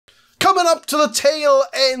coming up to the tail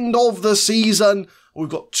end of the season. We've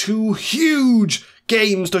got two huge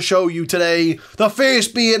games to show you today. The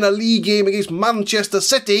first being a league game against Manchester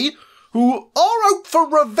City, who are out for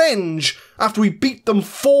revenge after we beat them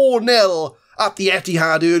 4-0 at the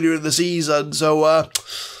Etihad earlier in the season. So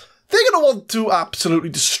they're going to want to absolutely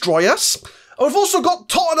destroy us. And we've also got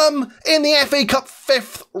Tottenham in the FA Cup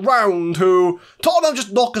 5th round, who Tottenham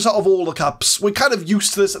just knock us out of all the cups. We're kind of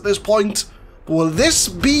used to this at this point. But will this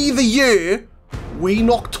be the year we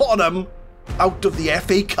knock Tottenham out of the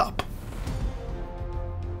FA Cup?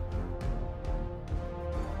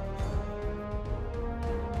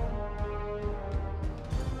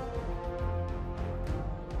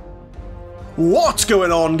 What's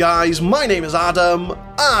going on, guys? My name is Adam,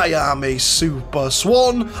 I am a Super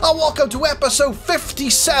Swan, and welcome to episode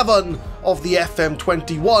 57 of the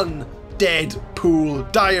FM21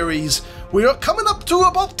 Deadpool Diaries. We are coming up to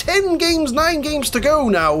about 9 games to go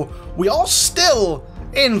now. We are still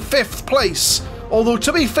in 5th place, although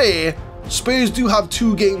to be fair, Spurs do have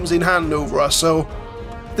 2 games in hand over us, so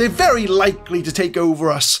they're very likely to take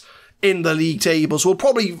over us in the league table, so we'll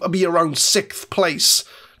probably be around 6th place.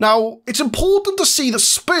 Now, it's important to see that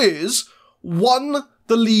Spurs won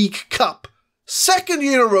the League Cup. 2nd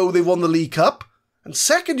year in a row they've won the League Cup, and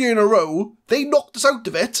 2nd year in a row they knocked us out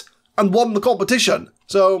of it and won the competition.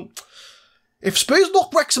 So, if Spurs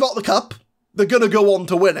knock Wrexham out of the Cup, they're going to go on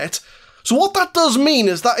to win it. So what that does mean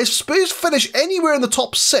is that if Spurs finish anywhere in the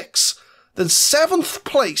top 6, then 7th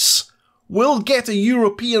place will get a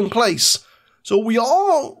European place. So we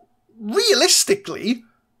are, realistically,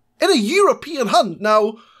 in a European hunt.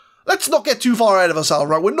 Now, let's not get too far ahead of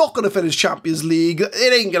ourselves, right? We're not going to finish Champions League.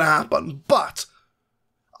 It ain't going to happen. But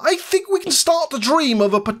I think we can start to dream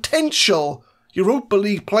of a potential Europa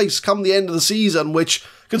League place come the end of the season, which,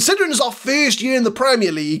 considering it's our first year in the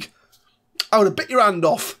Premier League, I would have bit your hand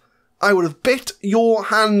off. I would have bit your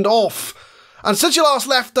hand off. And since you last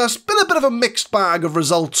left us, been a bit of a mixed bag of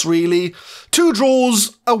results, really. 2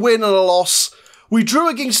 draws, a win and a loss. We drew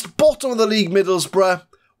against bottom of the league Middlesbrough.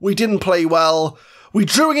 We didn't play well. We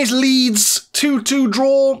drew against Leeds, 2-2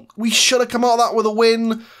 draw. We should have come out of that with a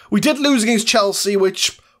win. We did lose against Chelsea,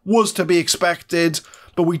 which was to be expected.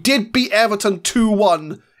 But we did beat Everton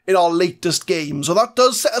 2-1 in our latest game. So that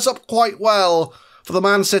does set us up quite well for the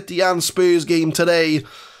Man City and Spurs game today.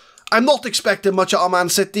 I'm not expecting much out of Man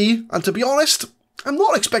City. And to be honest, I'm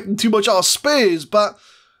not expecting too much out of Spurs. But,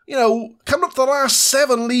 you know, coming up to the last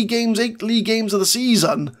 7 league games, 8 league games of the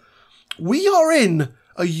season, we are in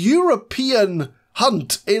a European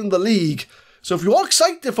hunt in the league. So if you are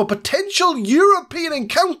excited for potential European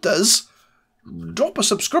encounters, drop a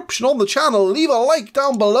subscription on the channel, leave a like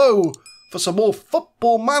down below for some more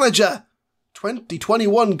Football Manager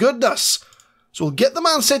 2021 goodness. So we'll get the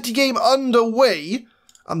Man City game underway,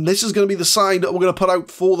 and this is going to be the side that we're going to put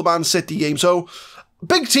out for the Man City game. So,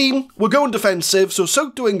 big team, we're going defensive, so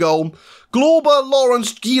Soto in goal, Glober,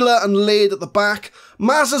 Lawrence, Gila and Laird at the back.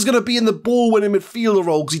 Mazza's going to be in the ball-winning midfielder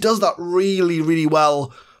role because he does that really, really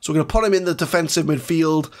well. So we're going to put him in the defensive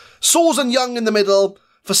midfield. Soers and Young in the middle.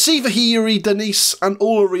 Fasifa Hiri, Denise and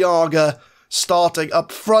Ulriaga starting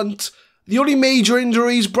up front. The only major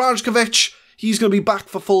injuries, Brajkovic, he's going to be back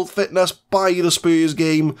for full fitness by the Spurs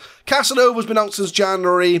game. Casanova's been out since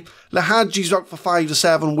January. Lahadji's out for 5 to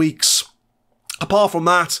 7 weeks. Apart from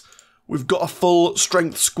that, we've got a full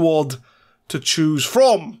strength squad to choose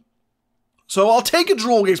from. So I'll take a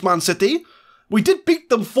draw against Man City. We did beat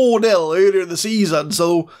them 4-0 earlier in the season,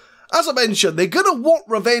 so as I mentioned, they're going to want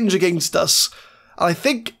revenge against us. And I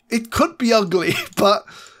think it could be ugly, but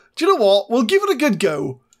do you know what? We'll give it a good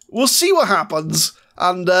go. We'll see what happens.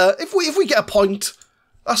 And if we get a point,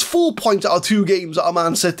 that's 4 points out of 2 games out of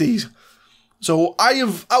Man City. So I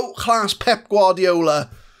have outclassed Pep Guardiola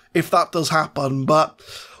if that does happen. But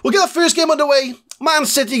we'll get the first game underway. Man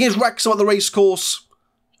City against Wrexham at the racecourse.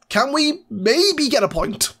 Can we maybe get a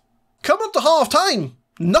point? Coming up to half-time,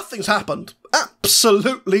 nothing's happened.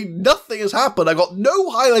 Absolutely nothing has happened. I got no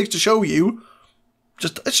highlights to show you.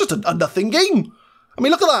 It's just a nothing game. I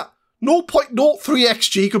mean, look at that. 0.03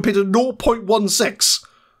 XG compared to 0.16.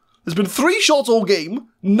 There's been 3 shots all game,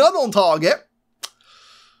 none on target.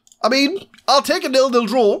 I mean, I'll take a 0-0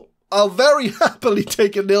 draw. I'll very happily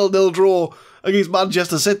take a 0-0 draw against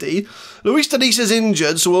Manchester City. Luis Denise is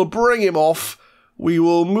injured, so we'll bring him off.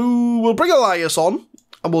 We'll bring Elias on,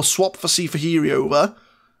 and we'll swap for Fahiri over.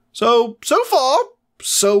 So far,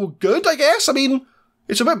 so good, I guess. I mean,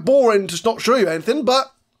 it's a bit boring to not show you anything,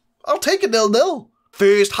 but I'll take a 0-0.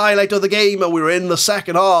 First highlight of the game, and we're in the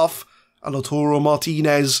second half. And Lautaro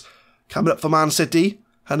Martinez coming up for Man City.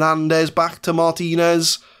 Hernandez back to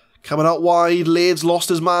Martinez. Coming out wide, Lade's lost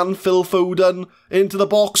his man, Phil Foden into the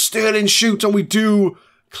box, Sterling shoots, and we do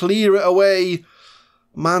clear it away.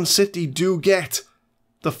 Man City do get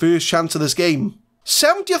the first chance of this game.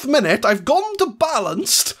 70th minute, I've gone to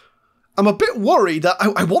balanced. I'm a bit worried that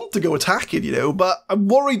I want to go attacking, you know, but I'm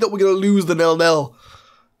worried that we're going to lose the 0-0.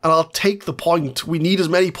 And I'll take the point. We need as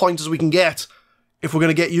many points as we can get if we're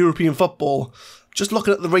going to get European football. Just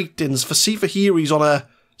looking at the ratings, for Fahiri's on a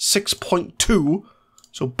 6.2.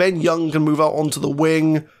 So Ben Young can move out onto the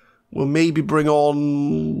wing. We'll maybe bring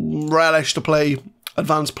on Relish to play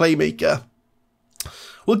advanced playmaker.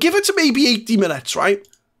 We'll give it to maybe 80 minutes, right?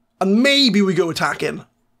 And maybe we go attacking.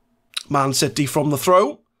 Man City from the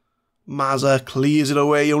throw. Mazza clears it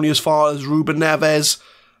away only as far as Ruben Neves.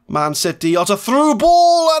 Man City on a through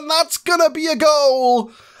ball, and that's going to be a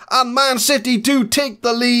goal. And Man City do take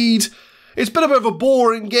the lead. It's been a bit of a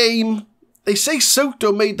boring game. They say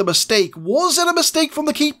Soto made the mistake. Was it a mistake from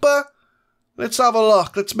the keeper? Let's have a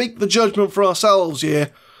look. Let's make the judgment for ourselves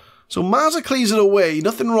here. So Mazza clears it away.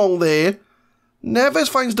 Nothing wrong there. Neves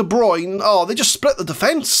finds De Bruyne. Oh, they just split the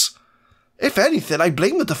defence. If anything, I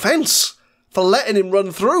blame the defence for letting him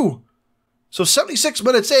run through. So 76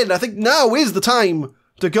 minutes in, I think now is the time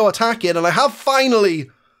to go attacking, and I have finally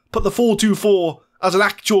put the 4-2-4 as an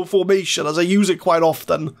actual formation, as I use it quite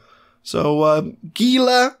often. So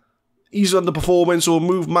Gila, he's underperforming, so we'll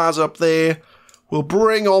move Maz up there. We'll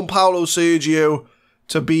bring on Paulo Sergio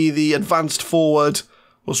to be the advanced forward.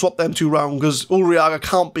 We'll swap them two round because Uriaga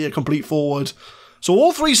can't be a complete forward. So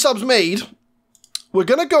all three subs made. We're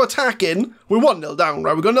going to go attacking. We're 1-0 down,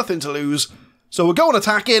 right? We've got nothing to lose. So we're going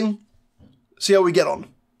attacking. See how we get on.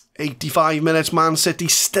 85 minutes, Man City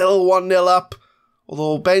still 1-0 up.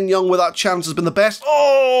 Although Ben Young with that chance has been the best.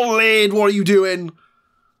 Oh, Lade, what are you doing?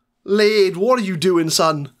 Lade, what are you doing,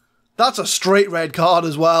 son? That's a straight red card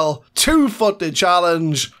as well. Two-footed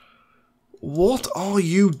challenge. What are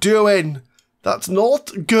you doing? That's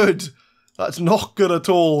not good. That's not good at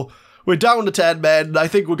all. We're down to 10 men. I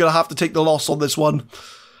think we're going to have to take the loss on this one.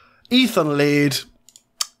 Ethan Lade,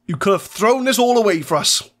 you could have thrown this all away for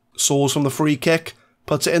us. Soars from the free kick.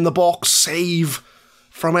 Puts it in the box. Save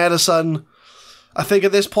from Edison. I think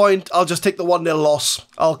at this point, I'll just take the 1-0 loss.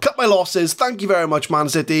 I'll cut my losses. Thank you very much, Man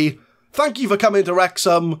City. Thank you for coming to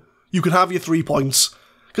Wrexham. You can have your 3 points.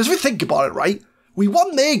 Because if you think about it, right, we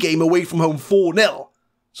won their game away from home 4-0.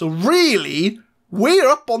 So really, we're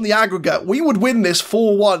up on the aggregate. We would win this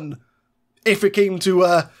 4-1 if it came to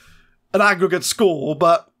an aggregate score.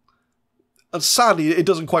 But sadly, it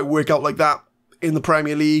doesn't quite work out like that in the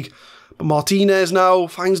Premier League. But Martinez now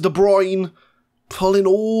finds De Bruyne, pulling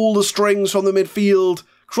all the strings from the midfield,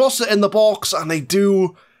 cross it in the box, and they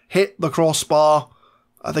do hit the crossbar.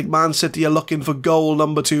 I think Man City are looking for goal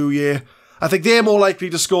number 2 here. I think they're more likely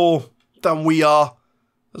to score than we are.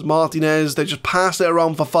 As Martinez, they just pass it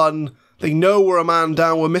around for fun. They know we're a man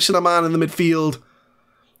down, we're missing a man in the midfield.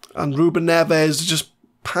 And Ruben Neves just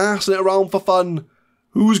passing it around for fun.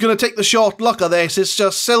 Who's going to take the shot? Look at this, it's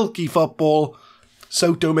just silky football.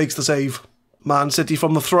 Soto makes the save. Man City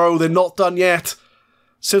from the throw, they're not done yet.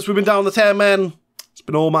 Since we've been down to 10 men, it's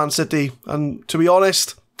been all Man City. And to be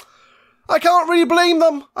honest, I can't really blame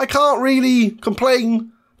them. I can't really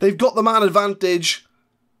complain. They've got the man advantage,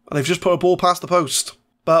 and they've just put a ball past the post.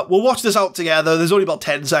 But we'll watch this out together. There's only about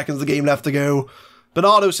 10 seconds of the game left to go.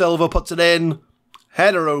 Bernardo Silva puts it in,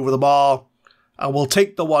 header over the bar, and we'll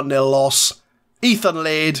take the 1-0 loss. Ethan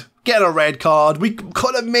Lade getting a red card. We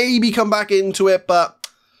could have maybe come back into it, but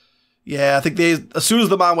yeah, I think as soon as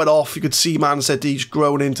the man went off, you could see Man City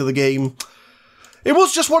growing into the game. It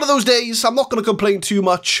was just one of those days. I'm not going to complain too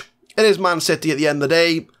much. It is Man City at the end of the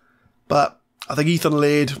day, but I think Ethan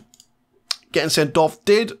Lade getting sent off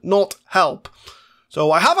did not help.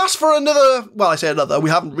 So I have asked for another, well, I say another, we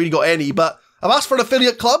haven't really got any, but I've asked for an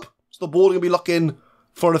affiliate club. So the board are going to be looking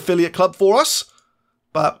for an affiliate club for us.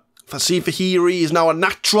 But Fahiri is now a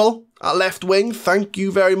natural at left wing. Thank you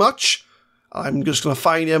very much. I'm just going to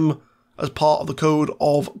fine him as part of the code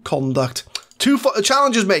of conduct. 2-footed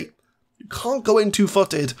challenges, mate. You can't go in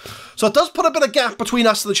 2-footed. So it does put a bit of gap between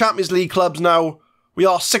us and the Champions League clubs now. We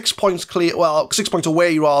are 6 points clear, well, 6 points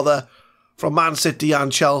away, rather, from Man City and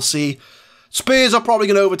Chelsea. Spurs are probably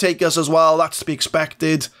going to overtake us as well. That's to be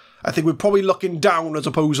expected. I think we're probably looking down as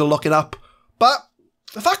opposed to looking up. But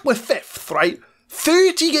the fact we're 5th, right?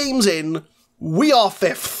 30 games in, we are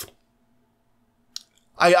 5th.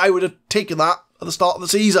 I would have taken that at the start of the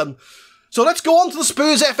season. So let's go on to the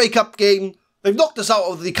Spurs FA Cup game. They've knocked us out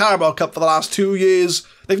of the Carabao Cup for the last 2 years.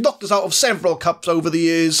 They've knocked us out of several cups over the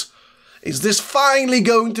years. Is this finally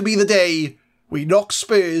going to be the day we knock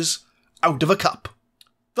Spurs out of a cup?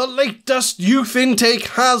 the latest youth intake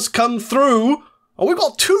has come through, and we've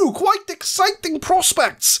got two quite exciting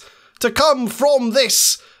prospects to come from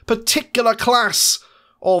this particular class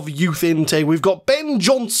of youth intake. We've got Ben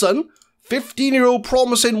Johnson, 15-year-old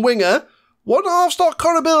promising winger, 1.5 star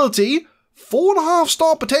current ability, 4.5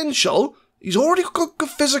 star potential. He's already got good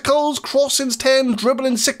physicals, crossings 10,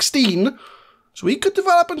 dribbling 16, so he could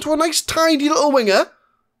develop into a nice tidy little winger.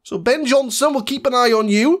 So Ben Johnson, we'll keep an eye on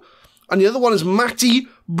you. And the other one is Matty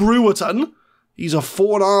Brewerton. He's a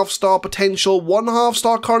 4.5 star potential, 1.5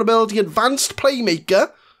 star current ability, advanced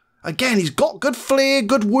playmaker. Again, he's got good flair,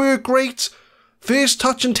 good work rate. First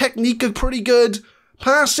touch and technique are pretty good.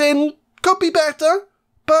 Passing could be better,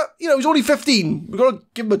 but, you know, he's only 15. We've got to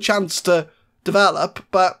give him a chance to develop.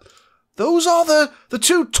 But those are the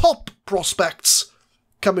two top prospects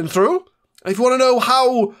coming through. And if you want to know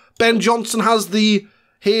how Ben Johnson has the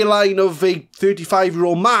hairline of a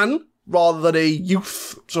 35-year-old man, rather than a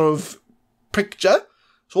youth sort of picture.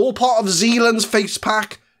 It's all part of Zealand's face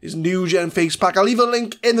pack, his new gen face pack. I'll leave a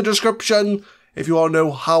link in the description if you want to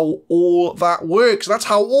know how all that works. That's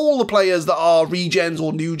how all the players that are regens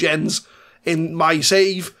or new gens in my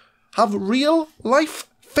save have real life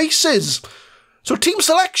faces. So team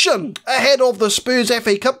selection ahead of the Spurs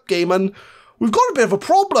FA Cup game, and we've got a bit of a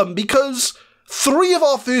problem because 3 of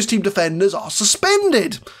our first team defenders are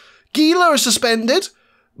suspended. Gila is suspended,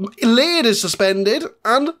 Laird is suspended,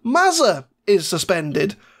 and Mazza is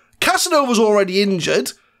suspended. Casanova's already injured,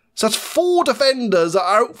 so that's 4 defenders that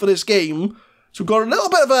are out for this game. So we've got a little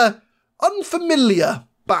bit of a unfamiliar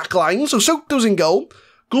backline. So Soto's in goal.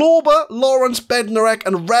 Glauber, Lawrence, Bednarek,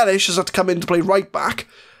 and Relish has had to come in to play right back.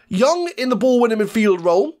 Young in the ball-winning midfield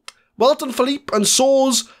role. Welton, Philippe, and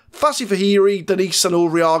Soares, Fassi Fahiri, Denise, and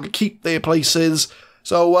Ulriaga keep their places.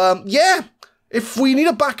 So, yeah, if we need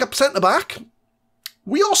a backup centre-back,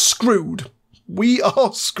 we are screwed. We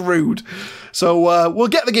are screwed. So we'll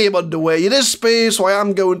get the game underway. It is Spurs, so I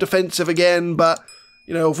am going defensive again. But,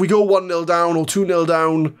 you know, if we go 1-0 down or 2-0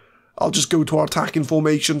 down, I'll just go to our attacking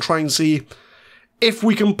formation, try and see if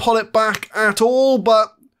we can pull it back at all.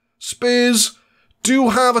 But Spurs do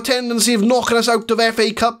have a tendency of knocking us out of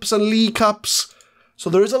FA Cups and League Cups. So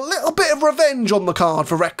there is a little bit of revenge on the card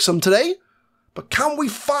for Wrexham today. But can we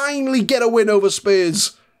finally get a win over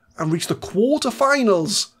Spurs and reach the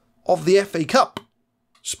quarter-finals of the FA Cup?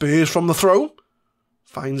 Spurs from the throw.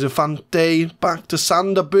 Finds Infante, back to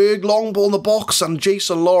Sanderberg, long ball in the box, and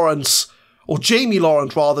Jason Lawrence, or Jamie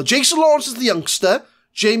Lawrence rather. Jason Lawrence is the youngster,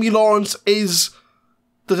 Jamie Lawrence is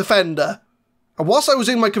the defender. And whilst I was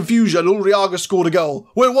in my confusion, Ulriaga scored a goal.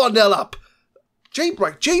 We're 1-0 up.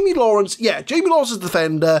 Jamie Lawrence, yeah, Jamie Lawrence is the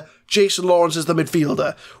defender, Jason Lawrence is the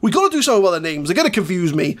midfielder. We got to do something with their names, they're going to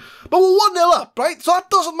confuse me. But we're 1-0 up, right? So that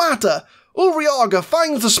doesn't matter. Ulriaga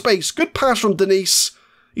finds the space, good pass from Denise.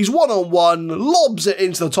 He's one-on-one, lobs it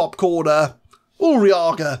into the top corner.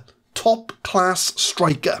 Ulriaga, top-class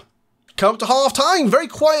striker. Come to half-time, very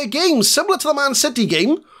quiet game, similar to the Man City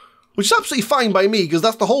game, which is absolutely fine by me, because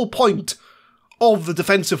that's the whole point of the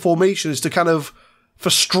defensive formation, is to kind of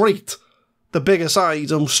frustrate the bigger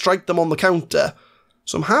sides and strike them on the counter.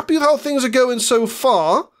 So I'm happy with how things are going so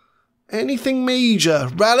far. Anything major?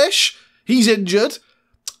 Relish, he's injured.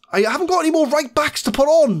 I haven't got any more right-backs to put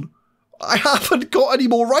on. I haven't got any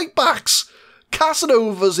more right-backs.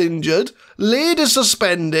 Casanova's injured. Laird is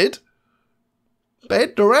suspended.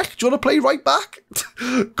 Bednarek, do you want to play right-back?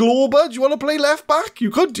 Glauber, do you want to play left-back?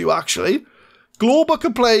 You could do, actually. Glauber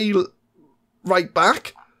could play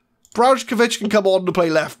right-back. Brajkovic can come on to play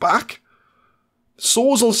left-back.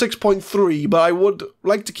 Soares on 6.3, but I would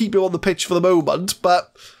like to keep him on the pitch for the moment.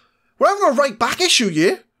 But we're having a right-back issue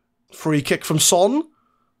here. Free kick from Son.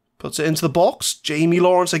 Puts it into the box. Jamie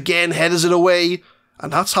Lawrence again headers it away.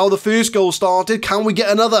 And that's how the first goal started. Can we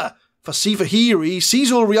get another? For Fahiri,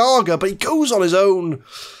 sees Ulriaga, but he goes on his own.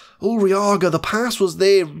 Ulriaga, the pass was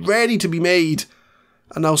there, ready to be made.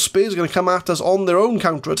 And now Spurs are going to come at us on their own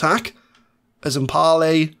counter-attack. As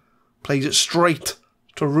Mpale plays it straight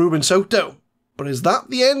to Ruben Soto. But is that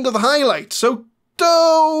the end of the highlight? Soto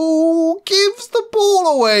gives the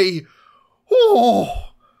ball away.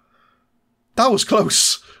 Oh, that was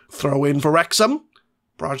close. Throw in for Wrexham.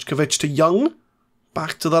 Brajkovic to Young.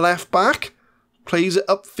 Back to the left back. Plays it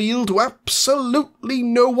upfield to absolutely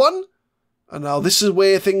no one. And now this is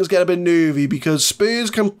where things get a bit nervy, because Spurs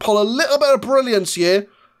can pull a little bit of brilliance here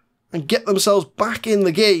and get themselves back in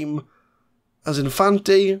the game. As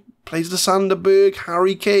Infante plays to Sanderberg,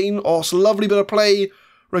 Harry Kane. Oh, it's a lovely bit of play.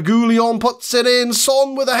 Regulion puts it in.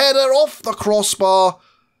 Son with a header off the crossbar.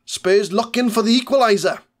 Spurs looking for the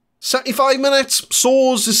equaliser. 75 minutes.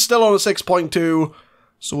 Soares is still on a 6.2.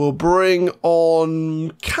 So we'll bring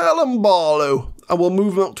on Callum Barlow and we'll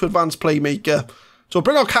move him up to advanced playmaker. So we'll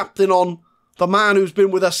bring our captain on, the man who's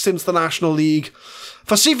been with us since the National League.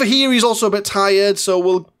 Fasifa Hiri's also a bit tired, so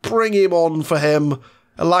we'll bring him on for him.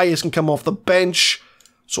 Elias can come off the bench.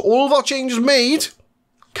 So all of our changes made.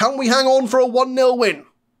 Can we hang on for a 1-0 win?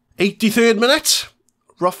 83rd minute.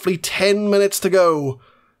 Roughly 10 minutes to go.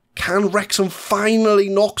 Can Wrexham finally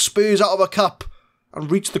knock Spurs out of a cup and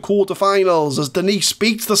reach the quarterfinals as Denise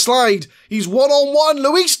beats the slide? He's one-on-one.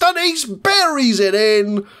 Luis Denise buries it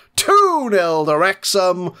in. 2-0 to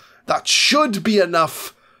Wrexham. That should be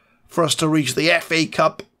enough for us to reach the FA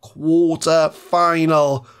Cup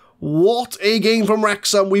quarter-final. What a game from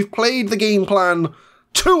Wrexham. We've played the game plan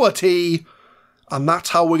to a T. And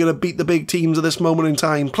that's how we're going to beat the big teams at this moment in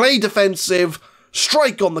time. Play defensive,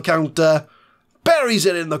 strike on the counter, buries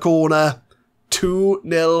it in the corner.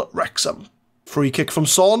 2-0 Wrexham. Free kick from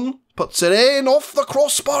Son, puts it in, off the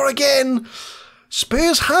crossbar again.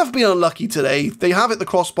 Spurs have been unlucky today. They have hit the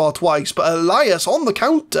crossbar twice, but Elias on the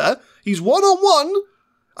counter, he's one-on-one.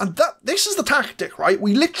 And this is the tactic, right?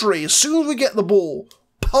 We literally, as soon as we get the ball,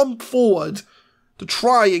 pump forward to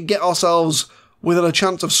try and get ourselves within a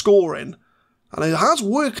chance of scoring. And it has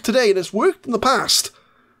worked today, and it's worked in the past.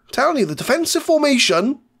 I'm telling you, the defensive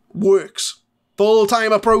formation works. Full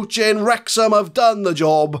time approaching, Wrexham have done the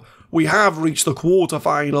job. We have reached the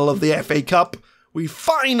quarter-final of the FA Cup. We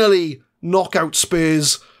finally knock out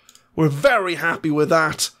Spurs. We're very happy with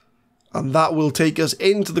that. And that will take us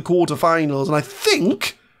into the quarter-finals. And I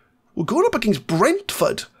think we're going up against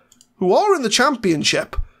Brentford, who are in the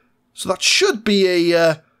Championship. So that should be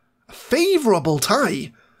a favourable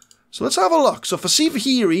tie. So let's have a look. So Fasifa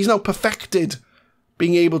Hiri, he's now perfected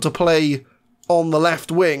being able to play on the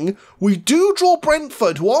left wing. We do draw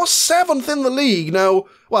Brentford, who are 7th in the league now,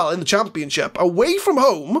 well, in the Championship, away from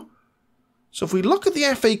home. So if we look at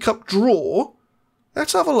the FA Cup draw,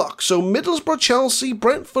 let's have a look. So Middlesbrough, Chelsea,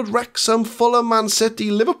 Brentford, Wrexham, Fulham, Man City,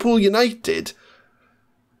 Liverpool United.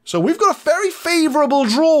 So we've got a very favourable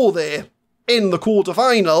draw there in the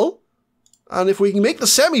quarter-final. And if we can make the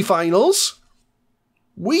semi-finals,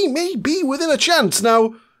 we may be within a chance.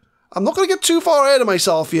 Now, I'm not going to get too far ahead of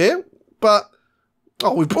myself here, but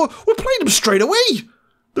we're playing them straight away.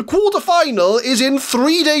 The quarter-final is in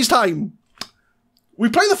 3 days' time. We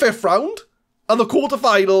play the 5th round, and the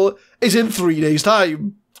quarter-final is in 3 days'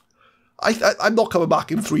 time. I'm not coming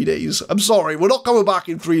back in 3 days. I'm sorry, we're not coming back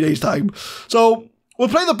in 3 days' time. So, we'll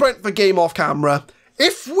play the Brentford game off camera.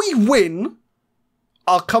 If we win,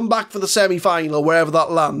 I'll come back for the semi-final, wherever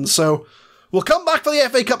that lands. So, we'll come back for the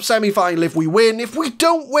FA Cup semi-final if we win. If we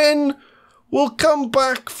don't win, we'll come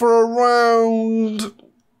back for around...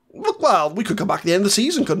 Well, we could come back at the end of the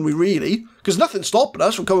season, couldn't we, really? Because nothing's stopping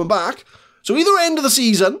us from coming back. So either end of the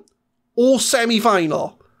season or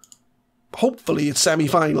semi-final. Hopefully it's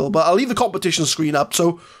semi-final, but I'll leave the competition screen up.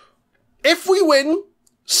 So if we win,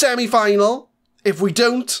 semi-final. If we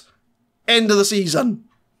don't, end of the season.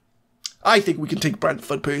 I think we can take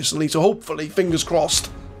Brentford personally, so hopefully, fingers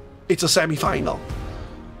crossed, it's a semi-final.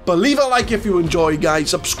 But leave a like if you enjoy, guys.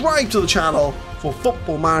 Subscribe to the channel for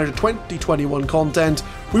Football Manager 2021 content.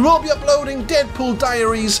 We will be uploading Deadpool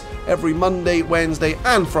Diaries every Monday, Wednesday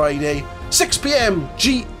and Friday, 6 PM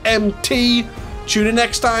GMT. Tune in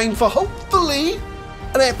next time for hopefully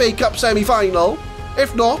an FA Cup semi-final.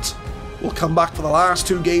 If not, we'll come back for the last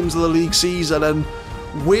 2 games of the league season. And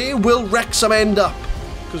where will Wrexham end up?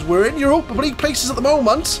 Because we're in Europa League places at the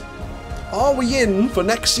moment. Are we in for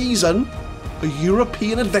next season a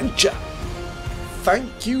European adventure?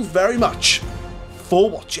 Thank you very much for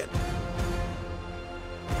watching.